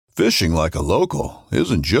Fishing like a local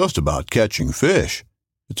isn't just about catching fish.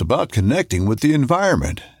 It's about connecting with the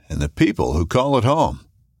environment and the people who call it home.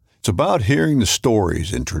 It's about hearing the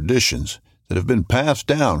stories and traditions that have been passed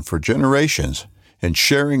down for generations and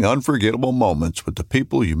sharing unforgettable moments with the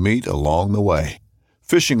people you meet along the way.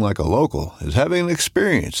 Fishing like a local is having an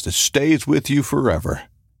experience that stays with you forever.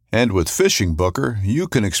 And with Fishing Booker, you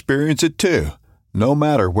can experience it too, no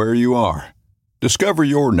matter where you are. Discover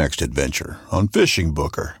your next adventure on Fishing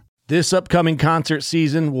Booker. This upcoming concert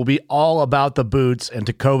season will be all about the boots, and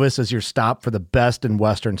Tecovas is your stop for the best in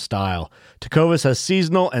Western style. Tecovas has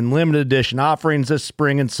seasonal and limited edition offerings this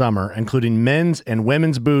spring and summer, including men's and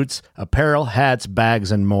women's boots, apparel, hats,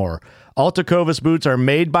 bags, and more. All Tecovas boots are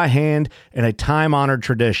made by hand in a time-honored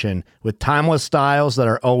tradition with timeless styles that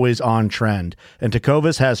are always on trend. And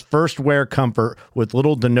Tecovas has first wear comfort with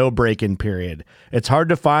little to no break-in period. It's hard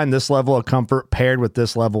to find this level of comfort paired with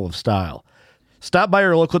this level of style. Stop by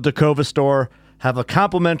your local Tecovas store, have a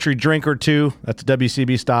complimentary drink or two, that's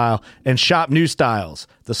WCB style, and shop new styles.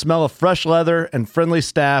 The smell of fresh leather and friendly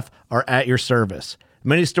staff are at your service.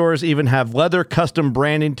 Many stores even have leather custom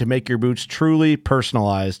branding to make your boots truly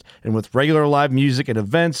personalized. And with regular live music and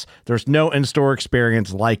events, there's no in-store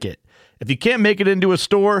experience like it. If you can't make it into a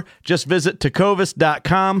store, just visit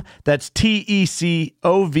tecovas.com. That's TECOVAS.com.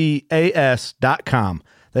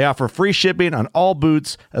 They offer free shipping on all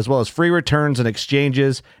boots, as well as free returns and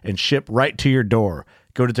exchanges, and ship right to your door.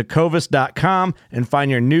 Go to tecovas.com and find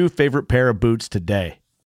your new favorite pair of boots today.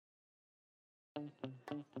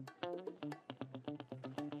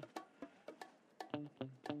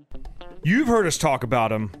 You've heard us talk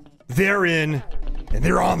about them. They're in, and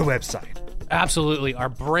they're on the website. Absolutely. Our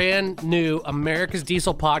brand new America's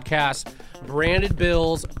Diesel podcast, branded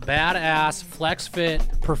bills, badass, flex fit,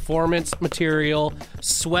 performance material,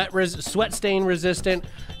 sweat stain resistant.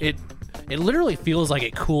 It literally feels like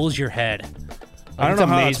it cools your head. I don't know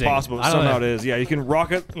how amazing. that's possible. Somehow it is. Yeah, you can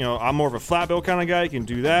rock it. You know, I'm more of a flat bill kind of guy. You can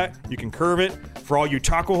do that. You can curve it. For all you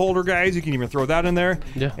taco holder guys, you can even throw that in there.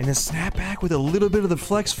 Yeah. And then snap back with a little bit of the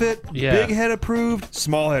flex fit. Yeah. Big head approved,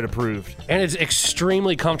 small head approved. And it's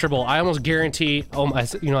extremely comfortable. I almost guarantee, I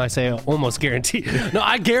say almost guarantee. No,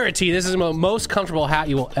 I guarantee this is the most comfortable hat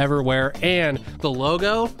you will ever wear. And the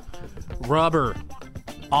logo, rubber.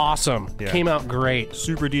 Awesome. Yeah. Came out great.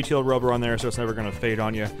 Super detailed rubber on there, so it's never going to fade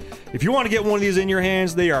on you. If you want to get one of these in your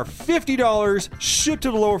hands, they are $50, shipped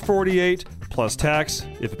to the lower 48, plus tax,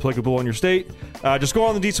 if applicable in your state. Just go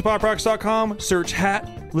on the dieselpowerproducts.com, search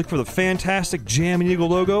hat, look for the fantastic Jam and Eagle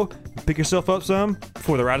logo, pick yourself up some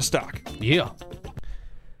before they're out of stock. Yeah.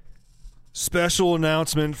 Special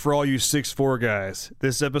announcement for all you 6'4" guys.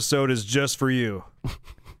 This episode is just for you.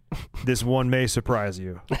 This one may surprise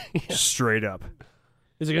you. Yeah. Straight up.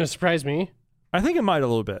 Is it going to surprise me? I think it might a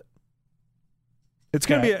little bit. It's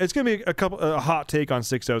gonna be a hot take on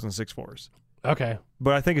 6.0s and 6.4s. Okay.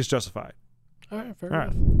 But I think it's justified. All right, fair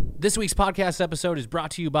enough. This week's podcast episode is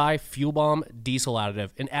brought to you by Fuel Bomb Diesel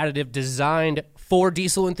Additive, an additive designed for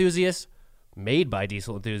diesel enthusiasts, made by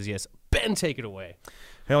diesel enthusiasts. Ben, take it away.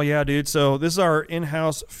 Hell yeah, dude. So this is our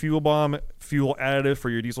in-house Fuel Bomb fuel additive for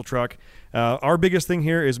your diesel truck. Our biggest thing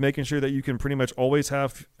here is making sure that you can pretty much always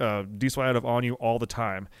have diesel additive on you all the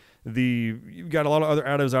time. You've got a lot of other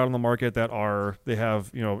additives out on the market that they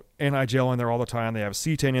have, anti-gel in there all the time. They have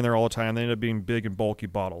cetane in there all the time. They end up being big and bulky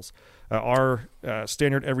bottles. Our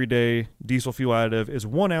standard everyday diesel fuel additive is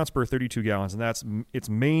 1 ounce per 32 gallons, and that's its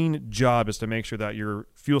main job is to make sure that your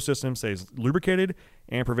fuel system stays lubricated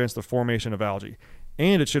and prevents the formation of algae.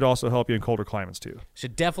 And it should also help you in colder climates too.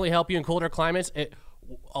 Should definitely help you in colder climates.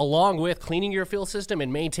 Along with cleaning your fuel system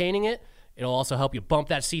and maintaining it, it'll also help you bump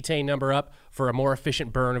that cetane number up for a more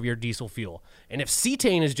efficient burn of your diesel fuel. And if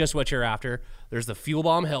cetane is just what you're after, there's the Fuel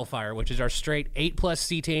Bomb Hellfire, which is our straight 8+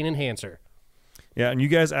 cetane enhancer. Yeah, and you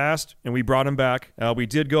guys asked, and we brought them back. We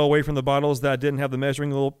did go away from the bottles that didn't have the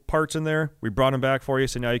measuring little parts in there. We brought them back for you,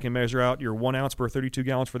 so now you can measure out your 1 ounce per 32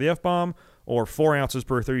 gallons for the F-Bomb or 4 ounces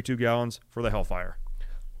per 32 gallons for the Hellfire.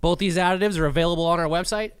 Both these additives are available on our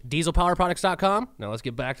website, dieselpowerproducts.com. Now let's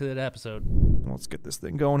get back to that episode. Let's get this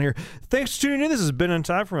thing going here. Thanks for tuning in. This has been On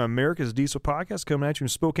Time from America's Diesel Podcast, coming at you in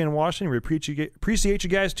Spokane, Washington. We appreciate you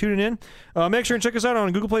guys tuning in. Make sure and check us out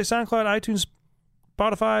on Google Play, SoundCloud, iTunes,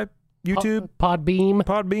 Spotify, YouTube. Podbean,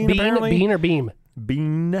 apparently. Bean or Beam?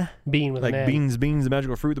 Bean. Bean with like an A. beans, the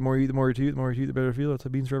magical fruit. The more you eat, the more you eat, the better feel. That's how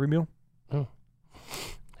beans for every meal. Oh.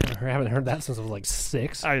 haven't heard that since I was like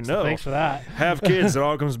 6. I know. So thanks for that. Have kids, it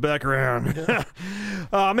all comes back around.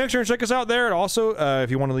 Make sure and check us out there. And also,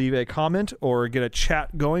 if you want to leave a comment or get a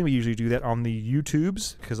chat going, we usually do that on the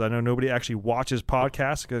YouTubes because I know nobody actually watches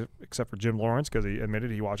podcasts except for Jim Lawrence because he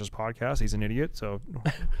admitted he watches podcasts. He's an idiot. So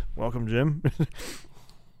welcome, Jim.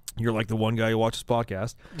 You're like the one guy who watches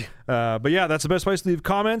podcasts. But yeah, that's the best place to leave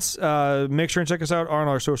comments. Make sure and check us out on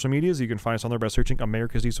our social medias. You can find us on there by searching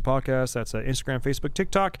America's Diesel Podcast. That's Instagram, Facebook,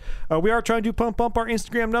 TikTok. We are trying to pump up our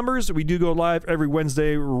Instagram numbers. We do go live every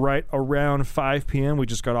Wednesday right around 5 p.m. We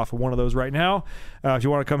just got off of one of those right now. If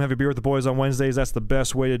you want to come have a beer with the boys on Wednesdays, that's the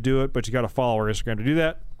best way to do it. But you got to follow our Instagram to do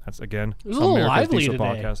that. That's, again, It was a little America's lively Diesel today.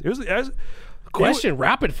 Podcast.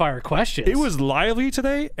 Rapid fire questions. It was lively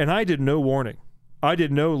today, and I did no warning. I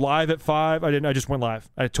did no live at 5. I just went live.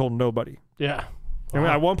 I told nobody. Yeah. I mean,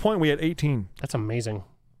 at one point, we had 18. That's amazing.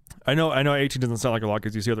 I know 18 doesn't sound like a lot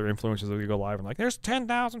because you see other influencers that go live and like, there's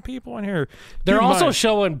 10,000 people in here. They're Keep in also mind,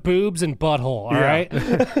 showing boobs and butthole, all Yeah. right?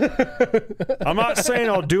 I'm not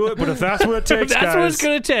saying I'll do it, but if that's what it takes, That's guys, what it's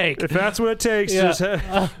going to take. if that's what it takes, Yeah. just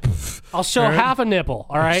I'll show half a nipple,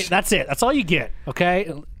 all right? That's it. That's all you get,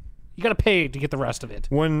 okay? You got to pay to get the rest of it.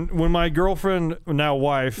 when my girlfriend, now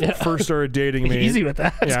wife, first started dating me. Easy with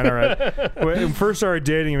that. Yeah, I know, right? When first started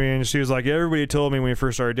dating me, and she was like, everybody told me when you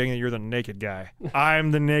first started dating that you're the naked guy.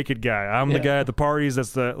 I'm the naked guy. I'm the guy at the parties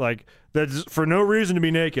that's that's for no reason to be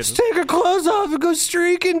naked. Take her clothes off and go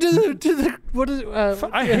streaking to the what is it?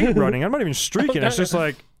 I hate running. I'm not even streaking. It's just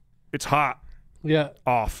like, it's hot. Yeah.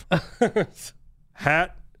 Off.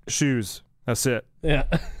 Hat, shoes. That's it. Yeah.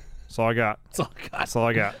 That's all I got. That's all I got. That's all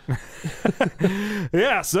I got.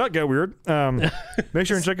 Yeah, so that got weird. Make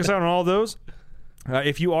sure and check us out on all of those.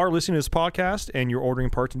 If you are listening to this podcast and you're ordering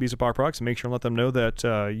parts and diesel power products, make sure and let them know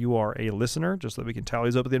that you are a listener, just so that we can tally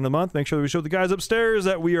these up at the end of the month. Make sure that we show the guys upstairs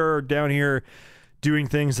that we are down here doing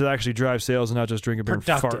things that actually drive sales and not just drinking beer and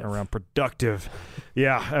farting around. Productive.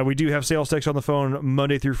 Yeah, we do have sales techs on the phone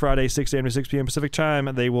Monday through Friday, 6 a.m. to 6 p.m. Pacific time.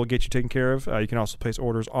 They will get you taken care of. You can also place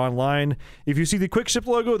orders online. If you see the Quick Ship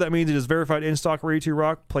logo, that means it is verified in stock, ready to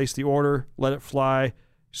rock. Place the order, let it fly,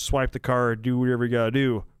 swipe the card, do whatever you got to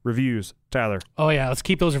do. Reviews, Tyler. Oh, yeah. Let's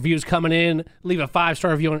keep those reviews coming in. Leave a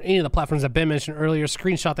 5-star review on any of the platforms that Ben mentioned earlier.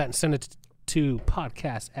 Screenshot that and send it to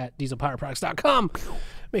podcast@dieselpowerproducts.com.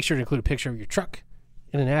 Make sure to include a picture of your truck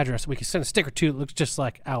and an address. We can send a sticker too. It looks just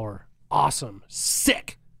like our awesome,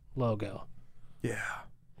 sick logo. Yeah.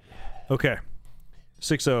 Okay.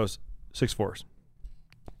 6 O's, 6 4s.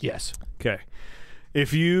 Yes. Okay.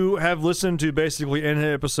 If you have listened to basically any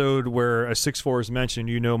episode where a 6-4 is mentioned,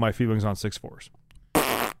 you know my feelings on 6-4s.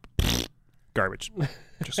 Garbage.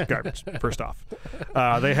 Just garbage, first off.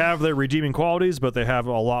 They have their redeeming qualities, but they have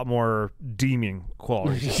a lot more deeming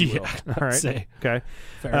qualities. If you will. All right. Say. Okay.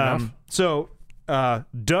 Fair enough. So,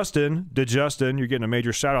 Dustin, you're getting a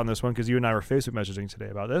major shout on this one because you and I were Facebook messaging today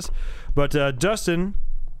about this. But Dustin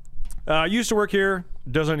used to work here,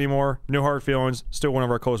 doesn't anymore. No hard feelings. Still one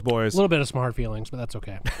of our close boys. A little bit of smart feelings, but that's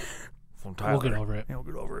okay. From Tyler. We'll get over it. Yeah, we'll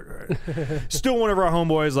get over it. All right. Still one of our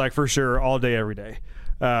homeboys, like for sure, all day, every day.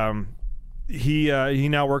 He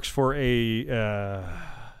now works for a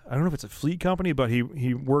I don't know if it's a fleet company, but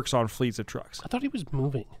he works on fleets of trucks. I thought he was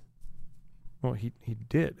moving. Well, he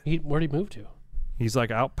did. Where'd he move to? He's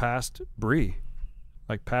like out past Bree,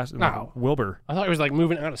 like past No. Wilbur. I thought he was like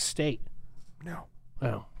moving out of state. No,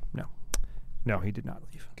 Oh, he did not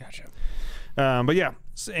leave. gotcha. But yeah,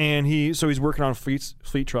 and he's working on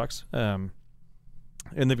fleet trucks.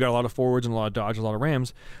 And they've got a lot of Fords and a lot of Dodge, a lot of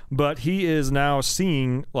Rams. But he is now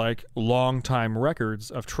seeing like long time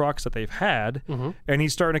records of trucks that they've had, and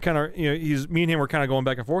he's starting to kind of, me and him were kind of going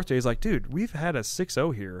back and forth today. He's like, dude, we've had a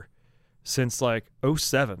 6.0 here since like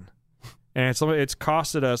 07, and it's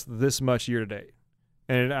costed us this much year to date.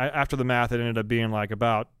 And after the math, it ended up being like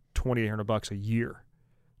about $2,800 a year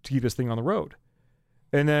to keep this thing on the road.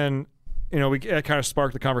 And then, it kind of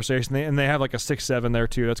sparked the conversation. They have like a 6.7 there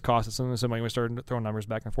too. That's costed something. So we started throwing numbers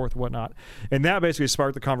back and forth and whatnot. And that basically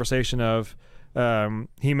sparked the conversation of,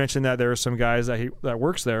 he mentioned that there are some guys that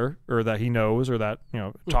works there or that he knows or that,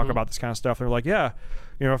 talk about this kind of stuff. They're like, yeah,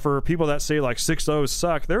 for people that say like 6.0s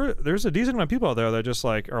suck, there's a decent amount of people out there that just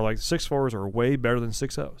like are like 6.4s are way better than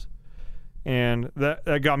 6.0s. And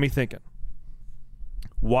that got me thinking,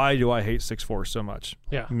 why do I hate 6.4s so much?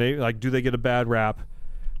 Yeah. Maybe like, do they get a bad rap?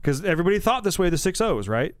 Because everybody thought this way, the 6.0s,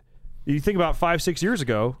 right? You think about 5-6 years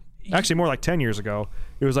ago, actually more like 10 years ago,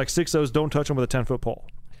 it was like 6.0s, don't touch them with a 10-foot pole.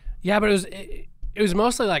 Yeah, but it was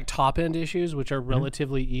mostly like top end issues, which are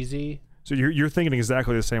relatively easy. So you're thinking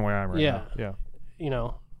exactly the same way I am right now. Yeah.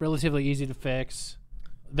 Relatively easy to fix.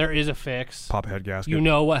 There is a fix. Pop head gasket. You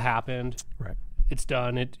know what happened. Right. it's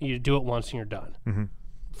done. You do it once and you're done.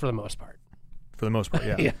 For the most part. For the most part,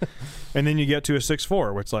 yeah. Yeah. And then you get to a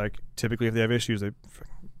 6.4, which like typically if they have issues, they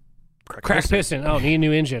Crack piston. Oh, need a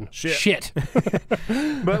new engine. Shit.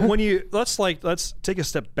 But when let's take a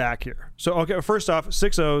step back here. So okay, first off,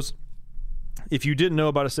 6.0s. If you didn't know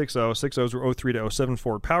about a 6.0, 6.0s were 03 to 07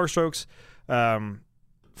 Ford Power Strokes.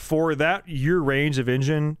 For that year range of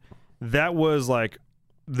engine, that was like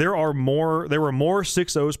there were more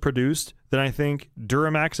 6.0s produced than I think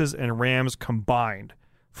Duramaxes and Rams combined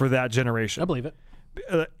for that generation. I believe it.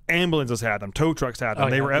 Ambulances had them, tow trucks had them.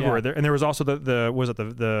 They were everywhere. Yeah. And there was also the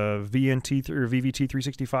VNT or VVT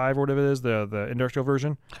 365 or whatever it is, the industrial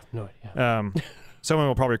version. No idea. Someone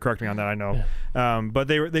will probably correct me on that. I know, but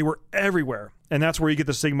they were everywhere, and that's where you get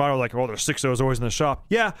the stigmata like, oh, there's 6.0s always in the shop.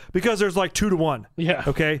 Yeah, because there's like 2 to 1. Yeah.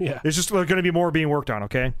 Okay. Yeah. It's just going to be more being worked on.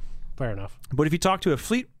 Okay. Fair enough. But if you talk to a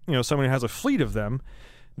fleet, someone who has a fleet of them,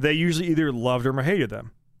 they usually either loved them or hated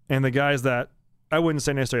them. And the guys that I wouldn't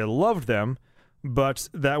say necessarily loved them, but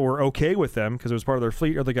that were okay with them because it was part of their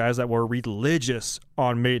fleet, are the guys that were religious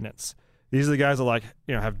on maintenance. These are the guys that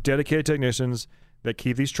have dedicated technicians that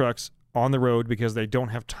keep these trucks on the road because they don't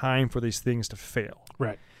have time for these things to fail.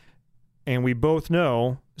 Right. And we both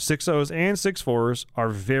know 6.0s and 6.4s are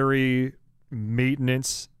very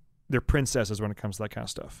maintenance. They're princesses when it comes to that kind of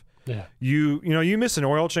stuff. Yeah. You miss an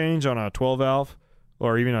oil change on a 12 valve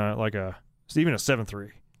or even a 7.3,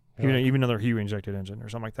 even another HEU injected engine or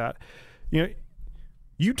something like that.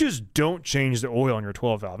 You just don't change the oil on your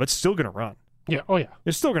 12 valve. It's still going to run. Yeah. Oh, yeah.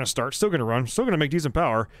 It's still going to start, still going to run, still going to make decent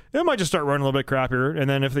power. It might just start running a little bit crappier, and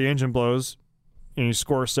then if the engine blows and you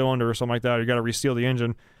score a cylinder or something like that, you got to reseal the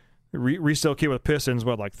engine. Reseal kit with pistons,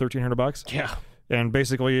 what, like $1,300? Yeah. And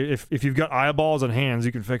basically, if you've got eyeballs and hands,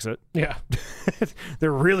 you can fix it. Yeah.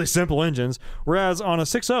 They're really simple engines. Whereas on a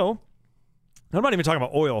 6.0, I'm not even talking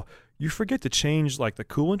about oil. You forget to change like the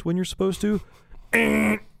coolant when you're supposed to.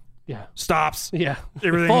 Yeah. Stops. Yeah.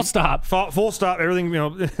 Everything. Full stop. Full stop. Everything,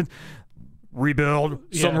 rebuild.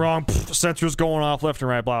 Something wrong. Sensors going off left and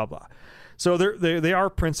right, blah, blah. So they are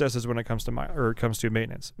princesses when it comes to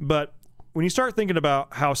maintenance. But when you start thinking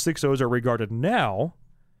about how 6.0s are regarded now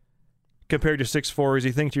compared to 6.4s,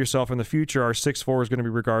 you think to yourself, in the future, are 6.4s going to be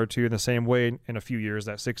regarded to in the same way in a few years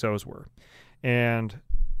that 6.0s were? And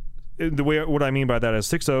what I mean by that is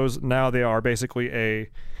 6.0s, now they are basically a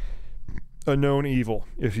known evil,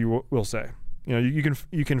 if you will say.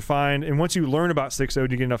 You can find, and once you learn about 6.0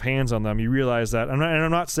 and you get enough hands on them, you realize that. And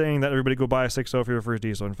I'm not saying that everybody go buy a 6.0 for your first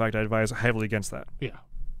diesel. In fact, I advise heavily against that.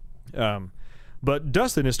 Yeah. But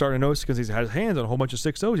Dustin is starting to notice because he's had his hands on a whole bunch of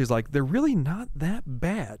 6.0s. He's like, they're really not that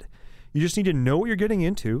bad. You just need to know what you're getting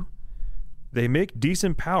into. They make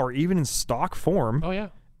decent power, even in stock form. Oh, yeah.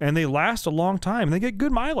 And they last a long time. And they get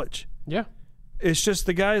good mileage. Yeah. It's just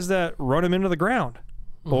the guys that run them into the ground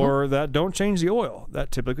or that don't change the oil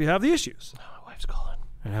that typically have the issues. Oh, my wife's calling.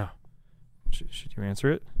 I know. Should you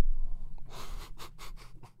answer it?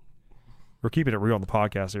 We're keeping it real on the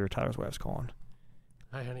podcast here. Tyler's wife's calling.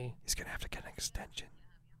 Hi, honey. He's going to have to get an extension.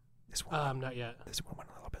 This one. Not yet. This one went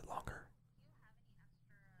a little bit longer.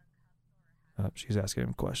 She's asking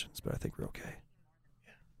him questions, but I think we're okay.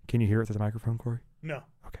 Can you hear it through the microphone, Corey? No.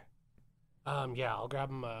 Okay. Yeah, I'll grab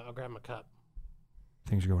him a cup.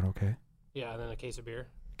 Things are going okay? Yeah, and then a case of beer.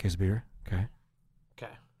 Case of beer? Okay.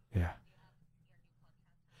 Okay. Yeah.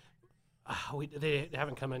 They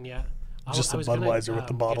haven't come in yet. Just a Budweiser with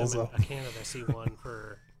the bottles, though. though. A Canada C1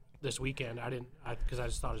 for this weekend. I didn't, because I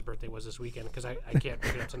just thought his birthday was this weekend, because I can't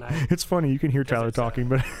pick it up tonight. It's funny. You can hear Tyler talking,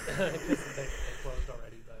 but Because they closed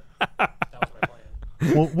already, but that was my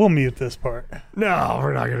plan. We'll mute this part. no,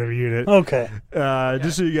 we're not going to mute it. Okay.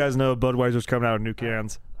 Just so you guys know, Budweiser's coming out in new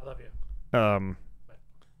cans. I love you.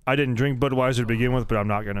 I didn't drink Budweiser to begin with, but I'm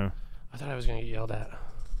not going to. I thought I was going to get yelled at.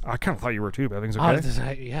 I kind of thought you were too, but everything's Oh,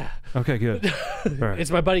 okay. yeah. Okay, good. All right. It's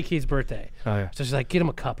my buddy Keith's birthday. Oh, yeah. So she's like, get him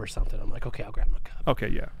a cup or something. I'm like, okay, I'll grab him a cup. Okay,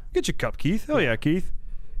 yeah. Get your cup, Keith. Oh, yeah, Keith.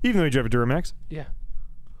 Even though you drive a Duramax. Yeah.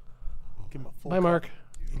 Give him a full Bye, cup. Mark.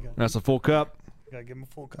 That's a full cup. You gotta give him a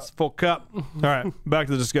full cup. It's a full cup. All right, back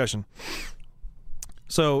to the discussion.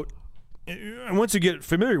 So, and once you get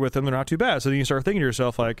familiar with them, they're not too bad. So then you start thinking to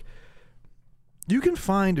yourself, like, you can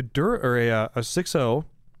find a 6.0,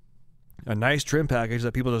 a nice trim package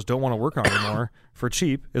that people just don't want to work on anymore for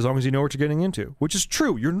cheap, as long as you know what you're getting into, which is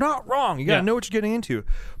true. You're not wrong. You got to know what you're getting into.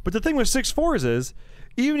 But the thing with 6.4s is,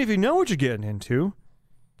 even if you know what you're getting into,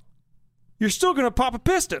 you're still going to pop a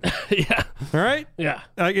piston. Yeah. All right? Yeah.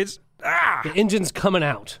 Like it's, The engine's coming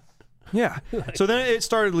out. Yeah. So then it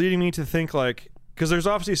started leading me to think, like, because there's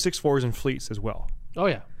obviously 6.4s in fleets as well. Oh,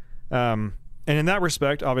 yeah. And And in that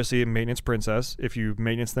respect, obviously, a maintenance princess, if you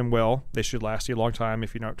maintenance them well, they should last you a long time.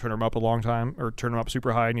 If you don't turn them up a long time or turn them up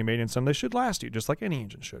super high and you maintenance them, they should last you, just like any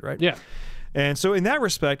engine should, right? Yeah. And so in that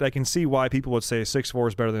respect, I can see why people would say 6.4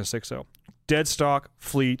 is better than a 6.0. Dead stock,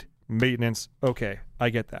 fleet, maintenance, okay,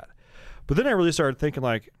 I get that. But then I really started thinking,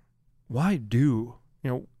 like, did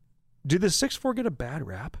the 6.4 get a bad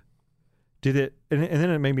rap? Did it? And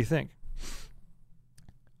then it made me think.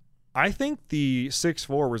 I think the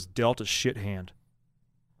 6.4 was dealt a shit hand.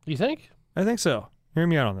 You think? I think so. Hear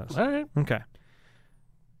me out on this. All right. Okay.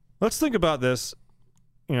 Let's think about this,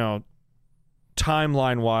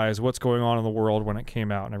 timeline-wise, what's going on in the world when it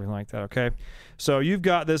came out and everything like that, okay? So you've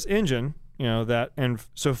got this engine,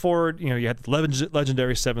 so Ford, you had the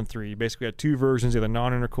legendary 7.3. You basically had two versions. You had the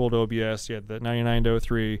non-intercooled OBS. You had the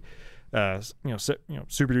 99-03.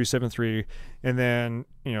 Super Duty 7.3, and then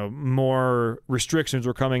more restrictions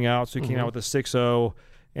were coming out, so he came out with the 6.0,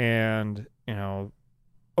 and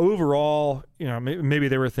overall, maybe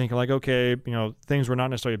they were thinking like, okay, things were not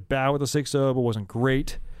necessarily bad with the 6.0, but wasn't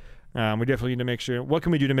great. We definitely need to make sure, what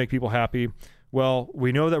can we do to make people happy? Well,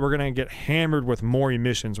 we know that we're going to get hammered with more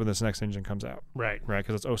emissions when this next engine comes out. Right. Right,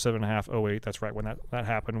 because it's 07.5, 08. That's right, when that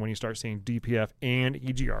happened, when you start seeing DPF and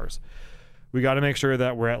EGRs. We got to make sure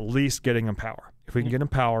that we're at least getting them power. If we can get them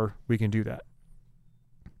power, we can do that.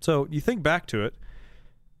 So you think back to it,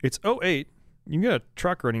 it's 08. You can get a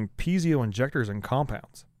truck running piezo injectors and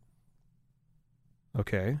compounds.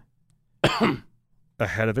 Okay.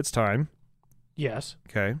 Ahead of its time. Yes.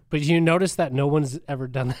 Okay. But you notice that no one's ever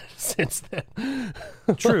done that since then.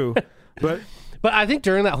 True. But I think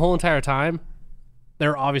during that whole entire time,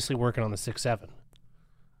 they're obviously working on the 6.7.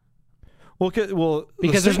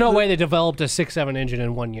 Because there's no way they developed a 6.7 engine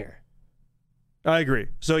in 1 year. I agree.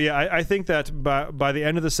 So yeah, I think that by the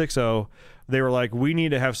end of the 6.0, they were like, we need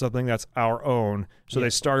to have something that's our own. So they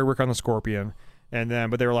started work on the Scorpion,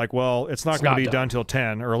 but they were like, well, it's not going to be done till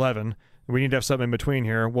 10 or 11. We need to have something in between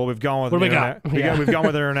here. Well, we've gone with we've gone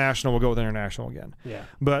with international. We'll go with international again. Yeah.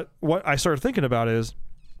 But what I started thinking about is,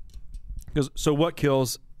 so what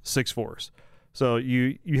kills 6.4s? So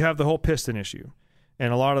you have the whole piston issue.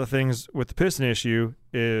 And a lot of the things with the piston issue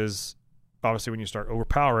is obviously when you start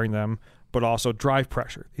overpowering them, but also drive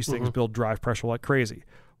pressure. These things build drive pressure like crazy.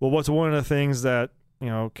 Well, what's one of the things that,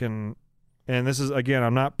 can, and this is, again,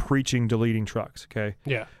 I'm not preaching deleting trucks, okay?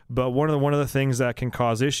 Yeah. But one of the things that can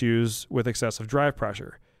cause issues with excessive drive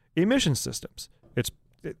pressure, emission systems.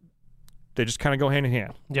 They just kind of go hand in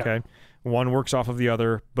hand, okay? One works off of the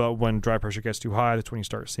other, but when drive pressure gets too high, that's when you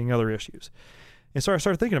start seeing other issues. And so I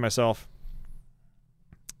started thinking to myself,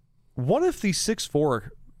 what if the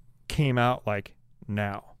 6.4 came out like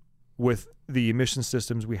now with the emission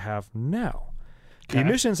systems we have now? Okay. The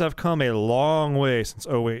emissions have come a long way since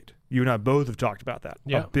 08. You and I both have talked about that.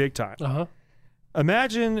 Yeah. A big time. Uh-huh.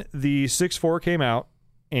 Imagine the 6.4 came out,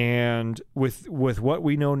 and with what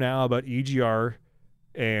we know now about EGR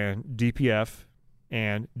and DPF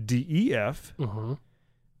and DEF,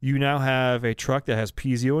 you now have a truck that has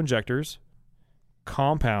piezo injectors,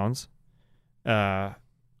 compounds,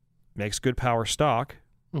 makes good power stock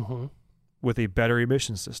with a better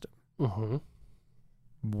emission system.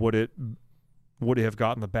 Would it have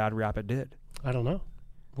gotten the bad rap it did? I don't know.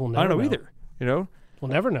 I don't know either. We'll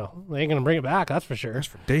never know. They ain't gonna bring it back. That's for sure. That's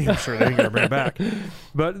for damn sure they ain't gonna bring it back.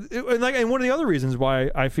 But and one of the other reasons why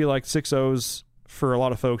I feel like 6.0s for a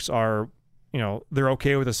lot of folks are, they're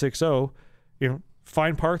okay with a 6.0.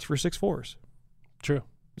 Find parts for 6.4s. True.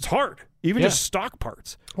 It's hard, even just stock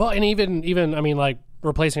parts. Well, and even I mean, like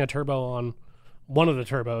replacing a turbo on one of the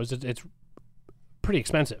turbos, it's pretty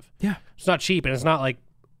expensive. Yeah, it's not cheap, and it's not like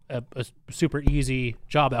a super easy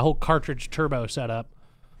job. That whole cartridge turbo setup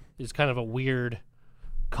is kind of a weird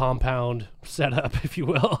compound setup, if you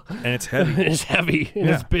will. And it's heavy. It's heavy, and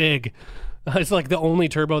it's big. It's like the only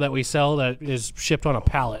turbo that we sell that is shipped on a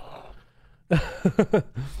pallet.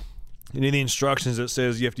 In the instructions, it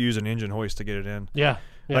says you have to use an engine hoist to get it in. Yeah.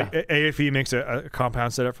 Like AFE makes a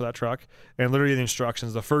compound setup for that truck, and literally the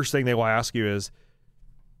instructions, the first thing they will ask you is,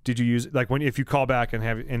 did you use, like if you call back and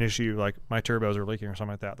have an issue, like my turbos are leaking or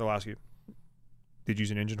something like that, they'll ask you, did you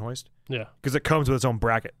use an engine hoist? Yeah. Because it comes with its own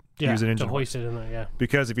bracket to use an engine hoist it in there, yeah.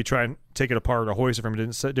 Because if you try and take it apart or hoist it from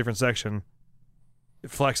a different section,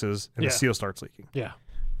 it flexes and the seal starts leaking. Yeah.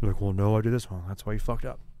 You're like, well, no, I did this one. That's why you fucked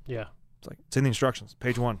up. Yeah. It's like, it's in the instructions,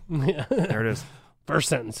 page 1. There it is. First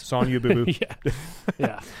sentence. It's on you, boo-boo.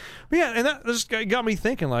 Yeah. But yeah, and that just got me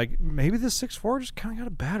thinking, like, maybe this 6.4 just kind of got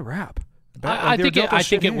a bad rap. I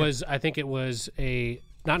think it was a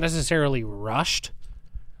not necessarily rushed,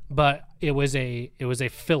 but it was a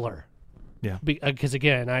filler Yeah. Because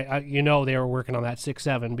again, I you know they were working on that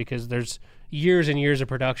 6.7 because there's years and years of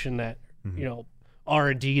production that you know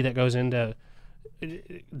R&D that goes into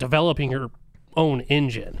developing your own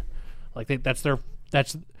engine. Like they're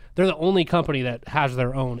the only company that has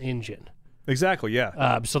their own engine. Exactly.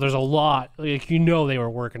 Yeah. So there's a lot. Like, you know, they were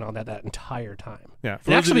working on that entire time. Yeah.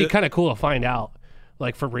 It'd actually be kind of cool to find out,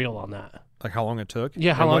 like, for real on that. Like how long it took.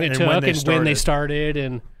 Yeah, how long it took and when they started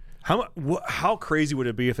and. How crazy would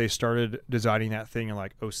it be if they started designing that thing in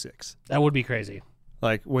like 06? That would be crazy.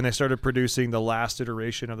 Like when they started producing the last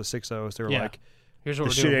iteration of the 6.0s, they were like, "Here's what the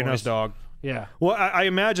we're shit doing, ain't us, dog." Yeah. Well, I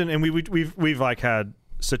imagine, and we've like had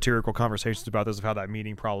satirical conversations about this of how that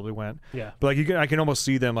meeting probably went. Yeah. But like I can almost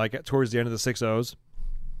see them like towards the end of the 6.0s,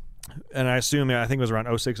 and I think it was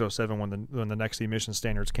around 06, 07 when the next emission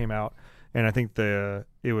standards came out, and I think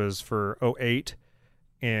it was for 08,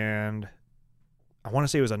 and I want to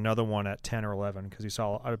say it was another one at 10 or 11 because you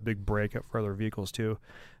saw a big breakup for other vehicles too.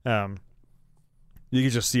 You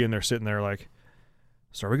could just see them there sitting there like,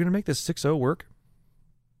 so are we going to make this 6.0 work?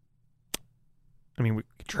 I mean, we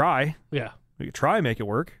could try. Yeah. We could try and make it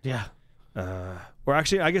work. Yeah. Or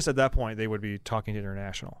actually, I guess at that point they would be talking to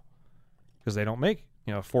International because they don't make,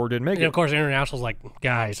 Ford didn't make And it. of course, International's like,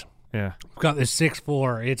 guys, Yeah. we've got this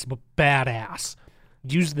 6.4. It's badass.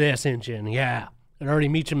 Use this engine. Yeah. It already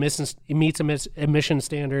meets emission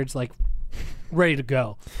standards, like, ready to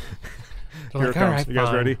go. Here it comes. You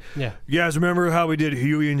guys ready? Yeah. You guys remember how we did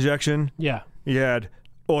HUI injection? Yeah. You had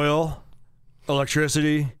oil,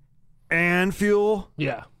 electricity, and fuel.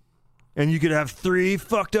 Yeah. And you could have 3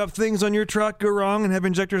 fucked up things on your truck go wrong and have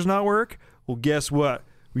injectors not work. Well, guess what?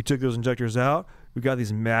 We took those injectors out. We got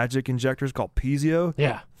these magic injectors called Pizio.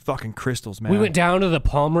 Yeah. Fucking crystals, man. We went down to the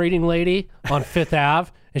palm reading lady on 5th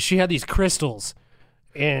Ave, and she had these crystals,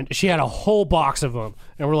 and she had a whole box of them.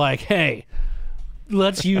 And we're like, hey,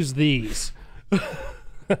 let's use these.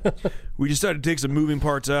 We decided to take some moving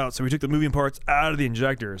parts out, so we took the moving parts out of the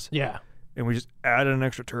injectors. Yeah. And we just added an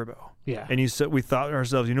extra turbo. Yeah. And we thought to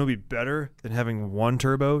ourselves, it'd be better than having 1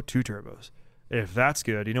 turbo, 2 turbos. If that's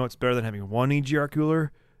good, what's better than having 1 EGR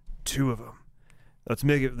cooler, 2 of them. Let's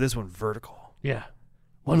make this one vertical. Yeah.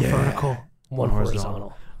 One vertical, one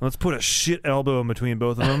horizontal. Let's put a shit elbow in between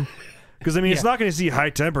both of them. Because, it's not going to see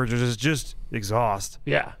high temperatures. It's just exhaust.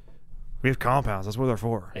 Yeah. We have compounds. That's what they're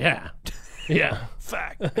for. Yeah. Yeah.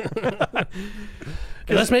 Fact.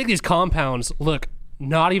 Let's make these compounds look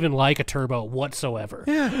not even like a turbo whatsoever.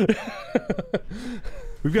 Yeah.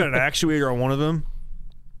 We've got an actuator on one of them.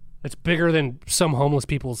 It's bigger than some homeless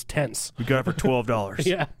people's tents. We got it for $12.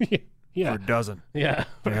 Yeah. Yeah. For a dozen. Yeah.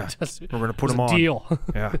 Yeah. Just- We're going to put it's them a on. deal.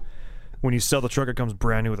 Yeah. When you sell the truck, it comes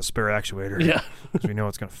brand new with a spare actuator. Yeah. Because we know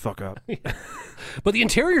it's going to fuck up. But the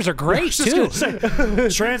interiors are great, too.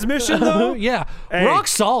 Transmission, though? Yeah. Hey. Rock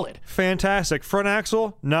solid. Fantastic. Front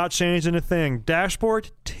axle, not changing a thing.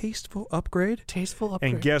 Dashboard, tasteful upgrade. Tasteful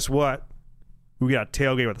upgrade. And guess what? We got a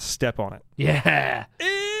tailgate with a step on it. Yeah.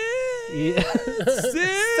 Yeah.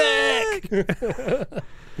 Sick!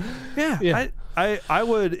 Yeah. I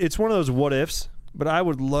would, it's one of those what ifs, but I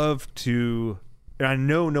would love to, and I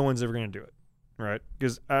know no one's ever going to do it, right?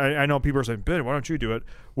 Because I know people are saying, Ben, why don't you do it?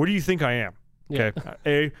 What do you think I am? Yeah.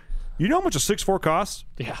 Okay. You know how much a 6.4 costs?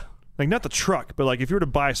 Yeah. Like, not the truck, but like if you were to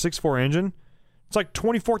buy a 6.4 engine, it's like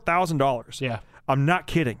 $24,000. Yeah. I'm not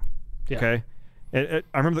kidding. Yeah. Okay. I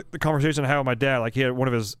remember the conversation I had with my dad. Like, he had one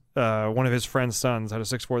of his friend's sons had a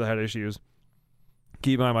 6.4 that had issues.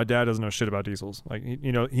 Keep in mind, my dad doesn't know shit about diesels. Like,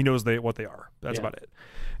 he knows what they are. That's about it.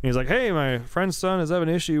 And he's like, hey, my friend's son is having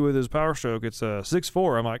an issue with his power stroke. It's a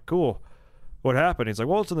 6.4. I'm like, cool. What happened? He's like,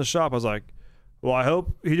 well, it's in the shop. I was like, well, I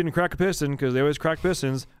hope he didn't crack a piston because they always crack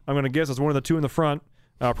pistons. I'm going to guess it's one of the 2 in the front,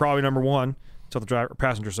 probably number 1. It's on the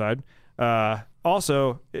passenger side.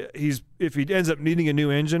 Also, if he ends up needing a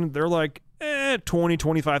new engine, they're like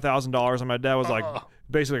 $20,000-$25,000. And my dad was like,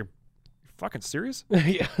 basically, fucking serious?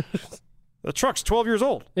 Yeah. The truck's 12 years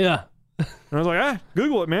old. Yeah. And I was like,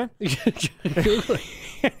 Google it, man. Google it.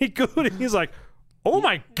 And he Googled it. He's like, oh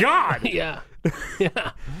my God. Yeah.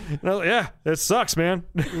 Yeah. And I was like, yeah, it sucks, man.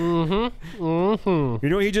 Mm-hmm. Mm-hmm. You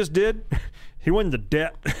know what he just did? He went into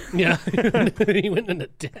debt. Yeah. He went into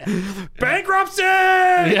debt. Bankruptcy!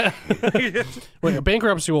 Yeah. Wait,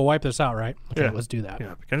 bankruptcy will wipe this out, right? Okay, Yeah. Let's do that.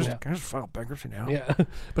 Yeah, can I just file bankruptcy now? Yeah.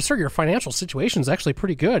 But sir, your financial situation is actually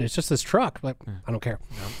pretty good. It's just this truck. Like, I don't care.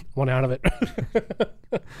 Want out of it.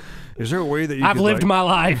 Is there a way that you I've could, lived my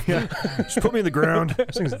life. just put me in the ground.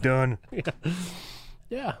 This thing's done.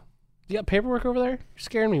 Yeah. You got paperwork over there? You're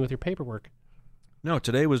scaring me with your paperwork. No,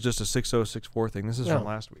 today was just a 6.0, 6.4 thing. This is from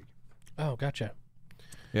last week. Oh, gotcha.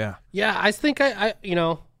 Yeah. Yeah, I think I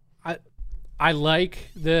I like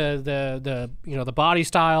the the body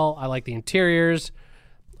style. I like the interiors.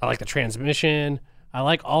 I like the transmission. I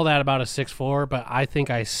like all that about a 6.4, but I think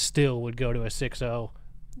I still would go to a 6.0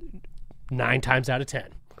 9 times out of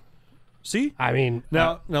 10. See? I mean,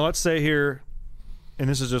 Now let's say here, and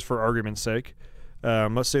this is just for argument's sake,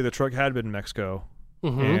 let's say the truck had been in Mexico,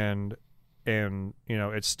 and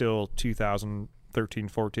it's still 2013,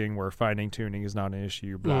 14, where finding tuning is not an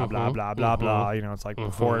issue. Blah blah blah blah blah. It's like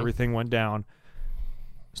before everything went down.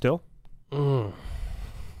 Still,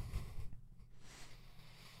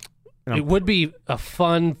 it would be a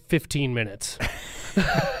fun 15 minutes.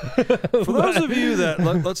 for those of you that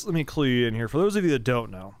let me clue you in here. For those of you that don't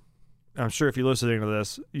know, I'm sure if you're listening to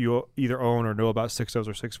this, you either own or know about 6.0s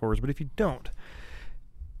or 6.4s. But if you don't,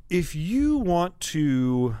 if you want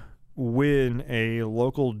to win a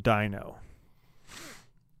local dyno,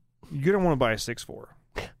 you're gonna want to buy a 6.4.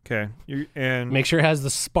 Okay, and Make sure it has the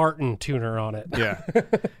Spartan tuner on it. yeah,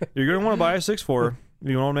 you're gonna want to buy a 6.4.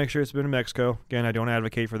 You want to make sure it's been in Mexico. Again, I don't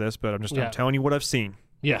advocate for this, but I'm telling you what I've seen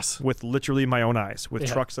Yes. with literally my own eyes with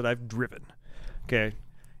trucks that I've driven. Okay,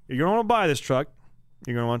 you're gonna want to buy this truck.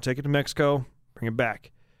 You're going to want to take it to Mexico, bring it back.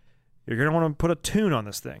 You're going to want to put a tune on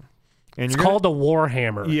this thing. And It's called the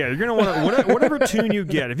Warhammer. Yeah, you're going to want to, whatever tune you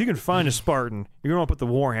get, if you can find a Spartan, you're going to want to put the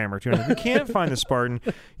Warhammer tune on. If you can't find the Spartan,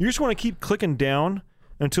 you just want to keep clicking down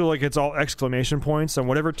until like it's all exclamation points on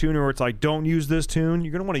whatever tune, or it's like, don't use this tune.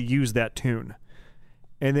 You're going to want to use that tune.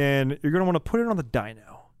 And then you're going to want to put it on the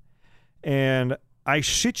dyno. And I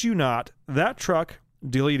shit you not, that truck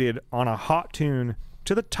deleted on a hot tune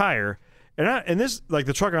to the tire. And this, like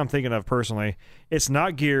the truck I'm thinking of personally, it's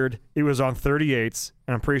not geared. It was on 38s,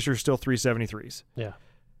 and I'm pretty sure still 373s. Yeah.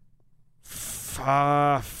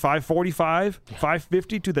 545,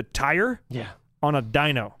 550 to the tire Yeah. on a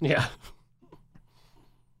dyno. Yeah.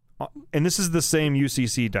 And this is the same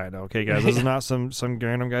UCC dyno, okay, guys? This is not some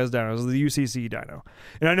random guy's dyno. This is the UCC dyno.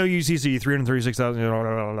 And I know UCC 336,000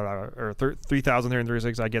 or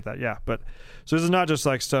 3,336. I get that, yeah. But so this is not just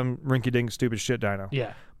like some rinky-dink stupid shit dyno.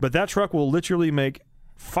 Yeah. But that truck will literally make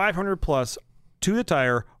 500 plus to the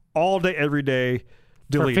tire all day, every day, For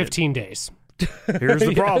deleted. 15 days. Here's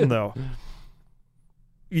the problem, though.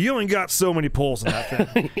 You only got so many pulls in that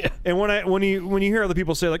thing. And when you hear other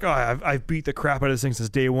people say like, "Oh, I've beat the crap out of this thing since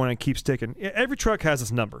day one and keep sticking," every truck has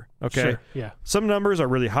its number. Okay. Sure. Yeah. Some numbers are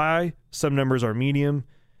really high. Some numbers are medium.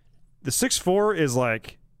 The 6.4 is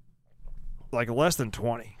like less than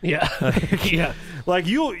 20. Yeah. Yeah. Like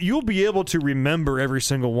you'll be able to remember every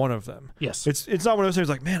single one of them. Yes. It's not one of those things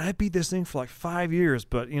like, man, I beat this thing for like 5 years,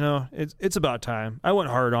 but it's about time. I went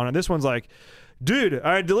hard on it. This one's like, dude,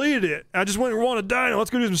 I deleted it. I just went and won a dyno. Let's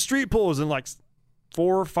go do some street pulls. And like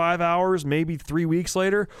 4 or 5 hours, maybe 3 weeks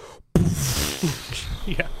later,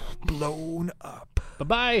 Yeah. blown up.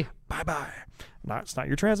 Bye-bye. Bye-bye. It's not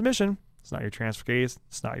your transmission. It's not your transfer case.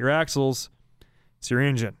 It's not your axles. It's your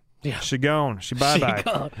engine. Yeah. She gone. She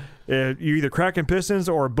bye-bye. You're either cracking pistons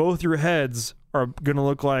or both your heads are going to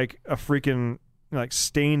look like a freaking like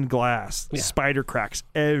stained glass. Yeah. Spider cracks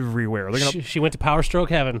everywhere. They're gonna She went to Power Stroke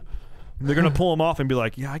Heaven. They're going to pull them off and be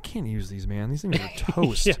like, yeah, I can't use these, man. These things are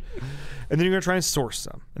toast. Yeah. And then you're going to try and source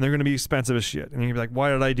some. And they're going to be expensive as shit. And you're going to be like,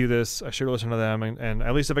 why did I do this? I should have listened to them. And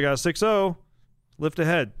at least if I got a 6.0, lift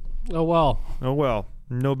ahead. Oh, well. Oh, well.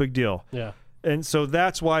 No big deal. Yeah. And so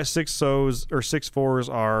that's why 6.0s or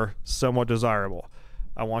 6.4s are somewhat desirable.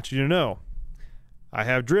 I want you to know, I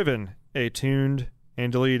have driven a tuned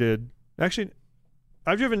and deleted. Actually,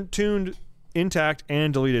 I've driven tuned, intact,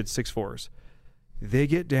 and deleted 6.4s. They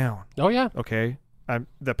get down. Oh, yeah. Okay,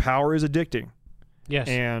 the power is addicting. Yes.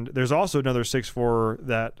 And there's also another 6.4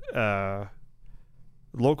 that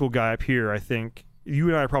local guy up here. I think you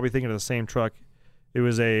and I are probably thinking of the same truck. It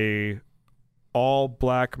was a all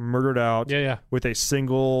black murdered out Yeah. with a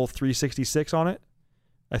single 366 on it.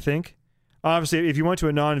 I think. Obviously, if you went to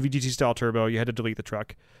a non-VGT style turbo, you had to delete the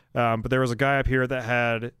truck. But there was a guy up here that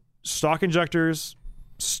had stock injectors,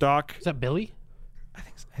 stock. Is that Billy? I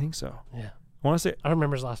think so. Yeah. I want to say. I don't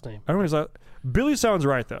remember his last name. I don't know. His last, Billy sounds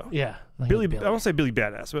right though. Yeah. I think Billy. it's I want to say Billy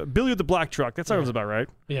Badass, but Billy with the black truck. That sounds about right.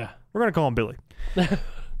 Yeah. We're gonna call him Billy.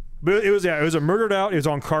 But it was a murdered out. It was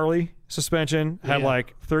on Carly suspension. Had Yeah.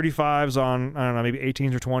 like 35s on, I don't know, maybe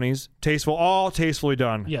 18s or 20s. Tasteful, all tastefully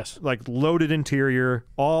done. Yes. Like loaded interior,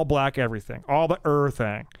 all black everything, all the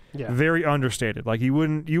thing. Yeah. Very understated. Like you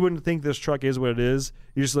wouldn't think this truck is what it is.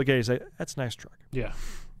 You just look at it and say, that's a nice truck. Yeah.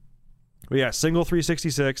 But yeah, single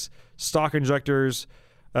 366, stock injectors,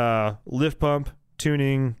 lift pump,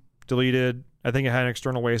 tuning, deleted. I think it had an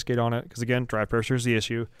external wastegate on it because, again, drive pressure is the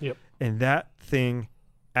issue. Yep. And that thing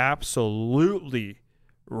absolutely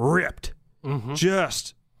ripped. Mm-hmm.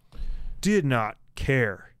 Just did not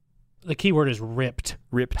care. The key word is ripped.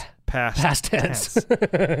 Ripped Past tense.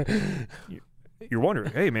 You're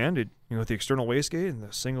wondering, hey man, did with the external wastegate and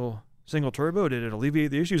the single turbo, did it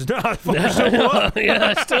alleviate the issues? No, it still blew up.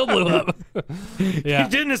 Yeah, it still blew up. Yeah. He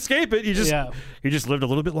didn't escape it. He just lived a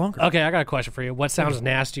little bit longer. Okay, I got a question for you. What sounds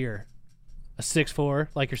nastier? A 6.4,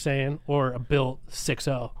 like you're saying, or a built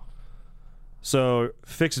 6.0? So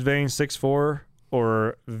fixed vane 6.4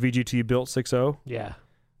 or VGT built 6.0. Yeah.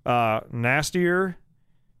 Nastier.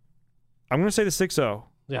 I'm gonna say the 6.0.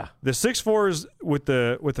 Yeah. The 6.4s with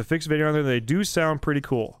the fixed vane on there, they do sound pretty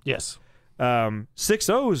cool. Yes.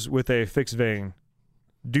 6.0s with a fixed vane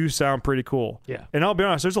do sound pretty cool. Yeah. And I'll be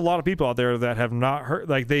honest, there's a lot of people out there that have not heard,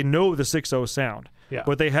 like they know the 6.0 sound, Yeah.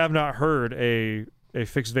 but they have not heard a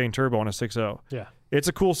fixed vane turbo on a 6.0. Yeah. It's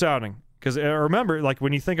a cool sounding because remember, like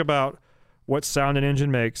when you think about what sound an engine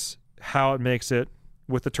makes, how it makes it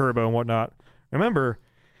with the turbo and whatnot, remember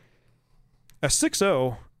a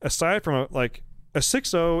 6.0, aside from a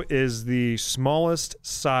 6.0 is the smallest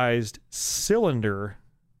sized cylinder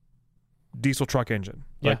diesel truck engine,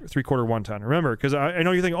 like 3/4 1 ton. Remember, because I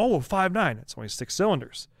know you think, 5.9, it's only 6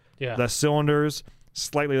 cylinders. Yeah. Less cylinders,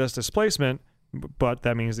 slightly less displacement, but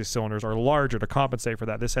that means the cylinders are larger to compensate for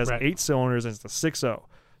that. This has 8 cylinders and it's the 6.0.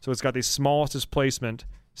 So it's got the smallest displacement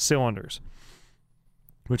cylinders,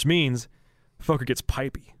 which means fucker gets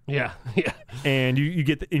pipey. Yeah. Yeah. And you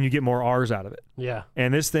get more R's out of it. Yeah.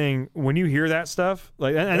 And this thing, when you hear that stuff,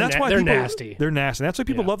 like, and that's why they're people, nasty. They're nasty. That's why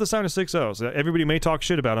people love the sound of 6.0s. Everybody may talk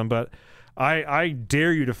shit about them, but I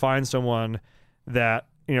dare you to find someone that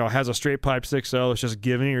has a straight pipe 6.0 that's just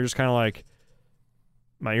giving you. You're just kind of like,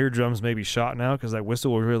 my eardrums may be shot now because that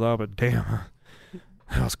whistle was really loud, but damn,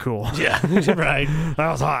 that was cool. Yeah. Right.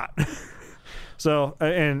 That was hot. So,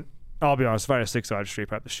 and I'll be honest, if I had a 6.0, I'd straight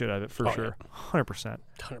pipe the shit out of it for sure. 100%.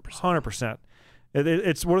 100%.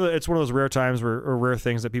 It's one of those rare times or rare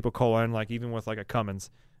things that people call in, like even with like a Cummins.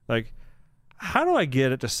 Like, how do I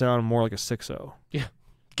get it to sound more like a 6.0? Yeah.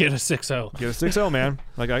 Get a 6.0. Get a 6.0, man.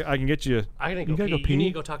 Like I can get you. I gotta you go gotta pee. go pee. You need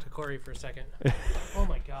to go talk to Corey for a second. Oh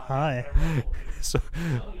my god. Hi. So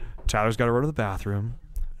Tyler's got to run to the bathroom,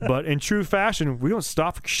 but in true fashion, we don't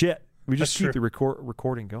stop for shit. We just That's keep true. the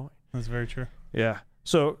recording going. That's very true. Yeah.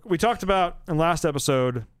 So we talked about in last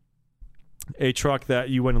episode a truck that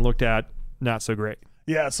you went and looked at, not so great.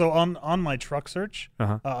 Yeah. So on my truck search,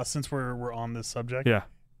 Uh-huh. since we're on this subject, Yeah.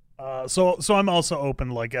 So I'm also open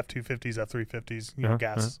to like F250s, F350s, Uh-huh,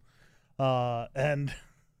 gas. And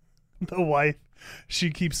the wife, she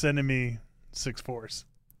keeps sending me 6.4s.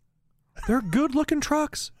 They're good looking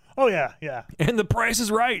trucks. Oh yeah, yeah, And the price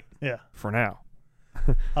is right yeah. for now.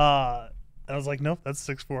 And I was like, nope, that's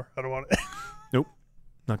 6.4. I don't want it. Nope.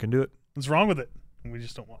 Not going to do it. What's wrong with it? We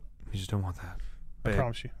just don't want it. You just don't want that. I Babe,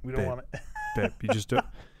 promise you, we don't babe. want it. babe, you just don't.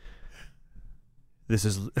 This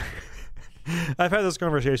is. I've had this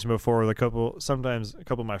conversation before with a couple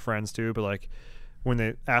of my friends too, but like when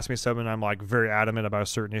they ask me something, I'm like very adamant about a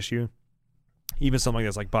certain issue. Even something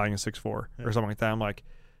that's like buying a 6.4 or something like that. I'm like,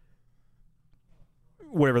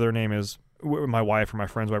 whatever their name is, my wife or my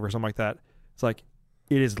friend's wife or something like that. It's like,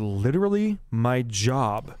 it is literally my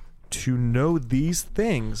job to know these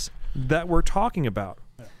things that we're talking about.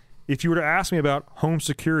 Yeah. If you were to ask me about home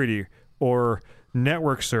security or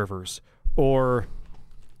network servers or,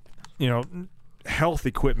 health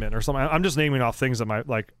equipment or something, I'm just naming off things that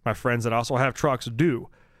my friends that also have trucks do.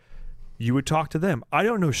 You would talk to them. I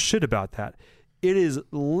don't know shit about that. It is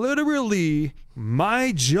literally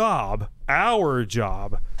my job, our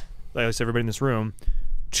job, at least everybody in this room,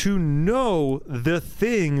 to know the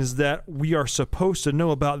things that we are supposed to know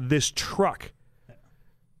about this truck.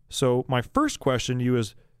 So my first question to you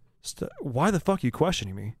is, why the fuck are you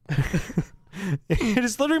questioning me? It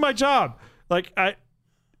is literally my job. Like,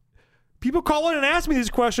 people call in and ask me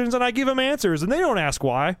these questions, and I give them answers, and they don't ask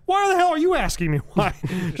why. Why the hell are you asking me why?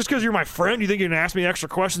 Just because you're my friend, you think you can ask me extra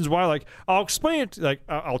questions why? Like, I'll explain it. Like,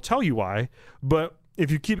 I'll tell you why. But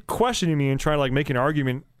if you keep questioning me and try to like make an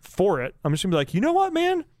argument for it, I'm just gonna be like, you know what,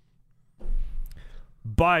 man?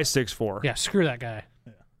 Buy 6.4. Yeah, screw that guy.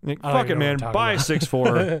 Like, I don't fuck it, even know man. what I'm Buy talking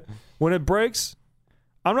 6.4. When it breaks,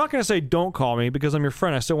 I'm not gonna say don't call me because I'm your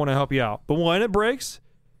friend. I still want to help you out. But when it breaks,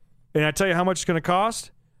 and I tell you how much it's gonna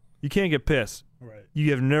cost, you can't get pissed. Right.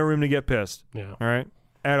 You have no room to get pissed. Yeah. All right.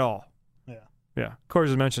 At all. Yeah. Yeah. Corey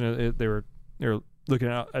just mentioned it, they were looking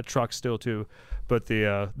at trucks still too, but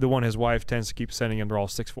the one his wife tends to keep sending him, they're all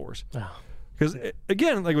 6.4s. Oh. Because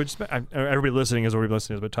again, like everybody listening is already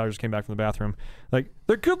listening, but Tyler just came back from the bathroom. Like,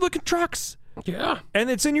 they're good looking trucks, Yeah.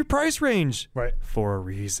 and it's in your price range, Right. for a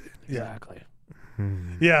reason. Yeah. Exactly.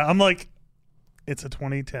 Yeah. I'm like, it's a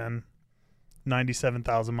 2010.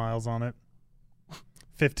 97,000 miles on it.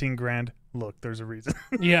 15 grand. Look, there's a reason.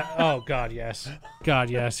 Yeah. Oh God, yes. God,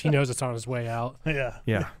 yes. He knows it's on his way out. Yeah.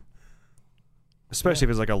 Yeah. Especially if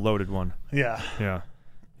it's like a loaded one. Yeah. Yeah.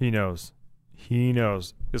 He knows. He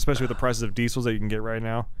knows. Especially with the prices of diesels that you can get right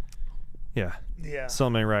now. Yeah. Yeah.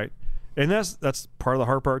 Something ain't right. And that's part of the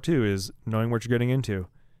hard part too, is knowing what you're getting into.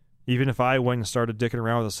 Even if I went and started dicking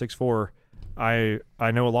around with a 6.4,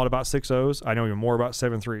 I know a lot about 6.0s. I know even more about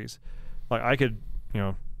 7.3s. Like I could,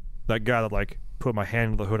 that guy that like put my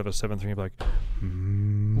hand under the hood of a 7.3 and be like,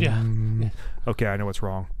 Yeah. okay, I know what's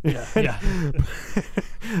wrong. Yeah. Yeah.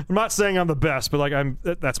 I'm not saying I'm the best, but like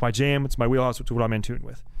that's my jam. It's my wheelhouse. It's what I'm in tune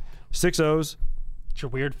with. 6.0s. It's your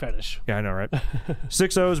weird fetish. Yeah, I know, right?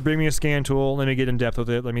 6.0s, bring me a scan tool. Let me get in depth with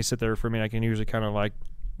it. Let me sit there for a minute. I can usually kind of like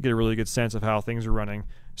get a really good sense of how things are running.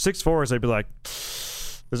 6.4s, I'd be like,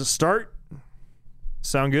 does it start?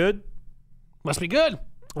 Sound good? Must be good.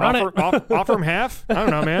 Run it. Offer them half? I don't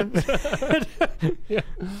know, man. Yeah.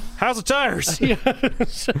 How's the tires? Yeah.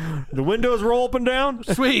 The windows roll up and down?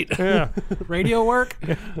 Sweet. Yeah. Radio work?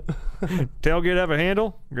 Tailgate have a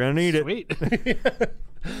handle? Gonna need it. Sweet.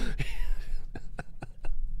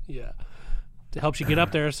 Yeah. It helps you get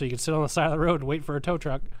up there so you can sit on the side of the road and wait for a tow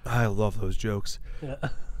truck. I love those jokes. Yeah.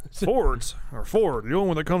 Ford, the only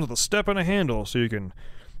one that comes with a step and a handle, so you can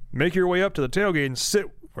make your way up to the tailgate and sit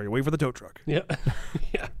while you wait for the tow truck. Yeah.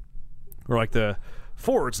 Yeah. Or like the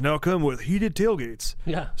Fords now come with heated tailgates,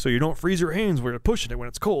 Yeah. so you don't freeze your hands when you're pushing it when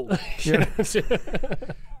it's cold. Yeah.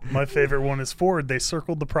 My favorite one is Ford. They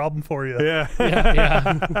circled the problem for you. Yeah.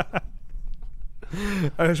 Yeah.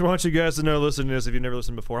 I just want you guys to know, listening to this, if you've never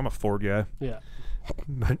listened before, I'm a Ford guy. Yeah.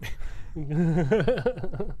 But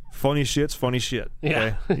funny shit's funny shit.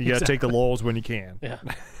 Yeah, Okay? You got to take the lulls when you can. Yeah.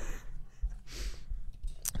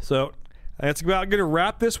 So that's about going to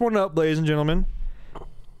wrap this one up, ladies and gentlemen.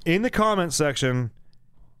 In the comment section,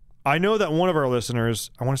 I know that one of our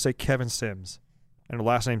listeners, I want to say Kevin Sims, and the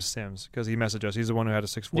last name's Sims because he messaged us. He's the one who had a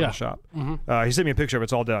 6.4 in Yeah. the shop. Mm-hmm. He sent me a picture of it.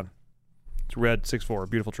 It's all done. It's red 6.4,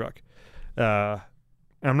 beautiful truck.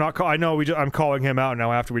 I'm not. I know I'm calling him out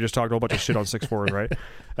now after we just talked a whole bunch of shit on 6.4s,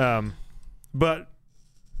 right? But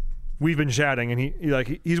we've been chatting, and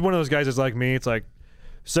he's one of those guys that's like me. It's like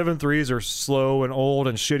 7.3s are slow and old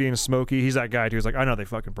and shitty and smoky. He's that guy too. He's like, I know they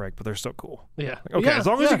fucking break, but they're so cool. Yeah. Okay, Yeah, as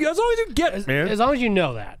long as you get it, man. As long as you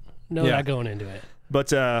know that. Know Yeah. that going into it.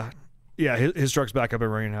 But yeah, his truck's back up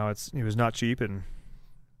and running now. It was not cheap, and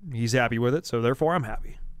he's happy with it. So therefore, I'm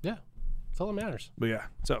happy. Yeah. That's all that matters. But yeah,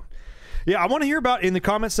 so yeah, I want to hear about in the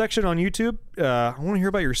comment section on YouTube. I want to hear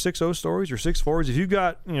about your 6.0 stories, your 6.4s. If you've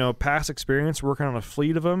got past experience working on a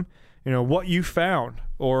fleet of them, what you found,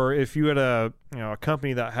 or if you had a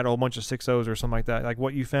company that had a whole bunch of 6.0s or something like that, like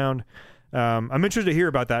what you found. I'm interested to hear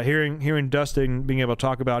about that. Hearing Dustin being able to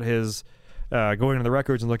talk about his going into the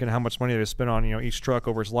records and looking at how much money they spent on each truck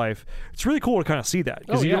over his life. It's really cool to kind of see that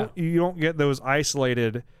because you don't get those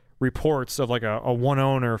isolated reports of like a one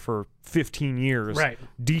owner for 15 years, Right.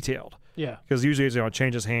 detailed. Yeah. Because usually it's, it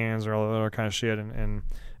changes hands or all that other kind of shit, and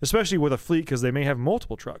especially with a fleet because they may have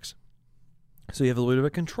multiple trucks, so you have a little bit of a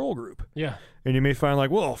control group. Yeah. And you may find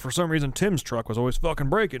like, well, for some reason Tim's truck was always fucking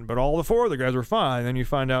breaking, but all the four other guys were fine. And then you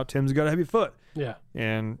find out Tim's got a heavy foot, Yeah.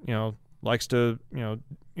 and likes to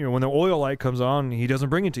when the oil light comes on, he doesn't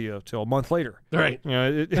bring it to you till a month later. Right.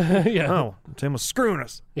 Yeah. Oh, Tim was screwing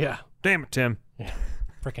us. Yeah. Damn it, Tim. Yeah.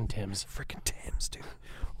 Frickin' Tim's. Freaking Tim's, dude.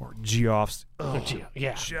 Or Geoff's. Oh, Geo.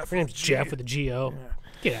 Yeah. Jeff Her name's with Jeff G. with a G-O.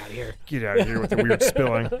 Get out of here. Get out of here with the weird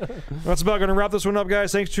spilling. That's about going to wrap this one up,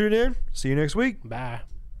 guys. Thanks for tuning in. See you next week. Bye.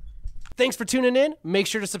 Thanks for tuning in. Make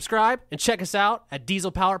sure to subscribe and check us out at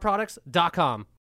dieselpowerproducts.com.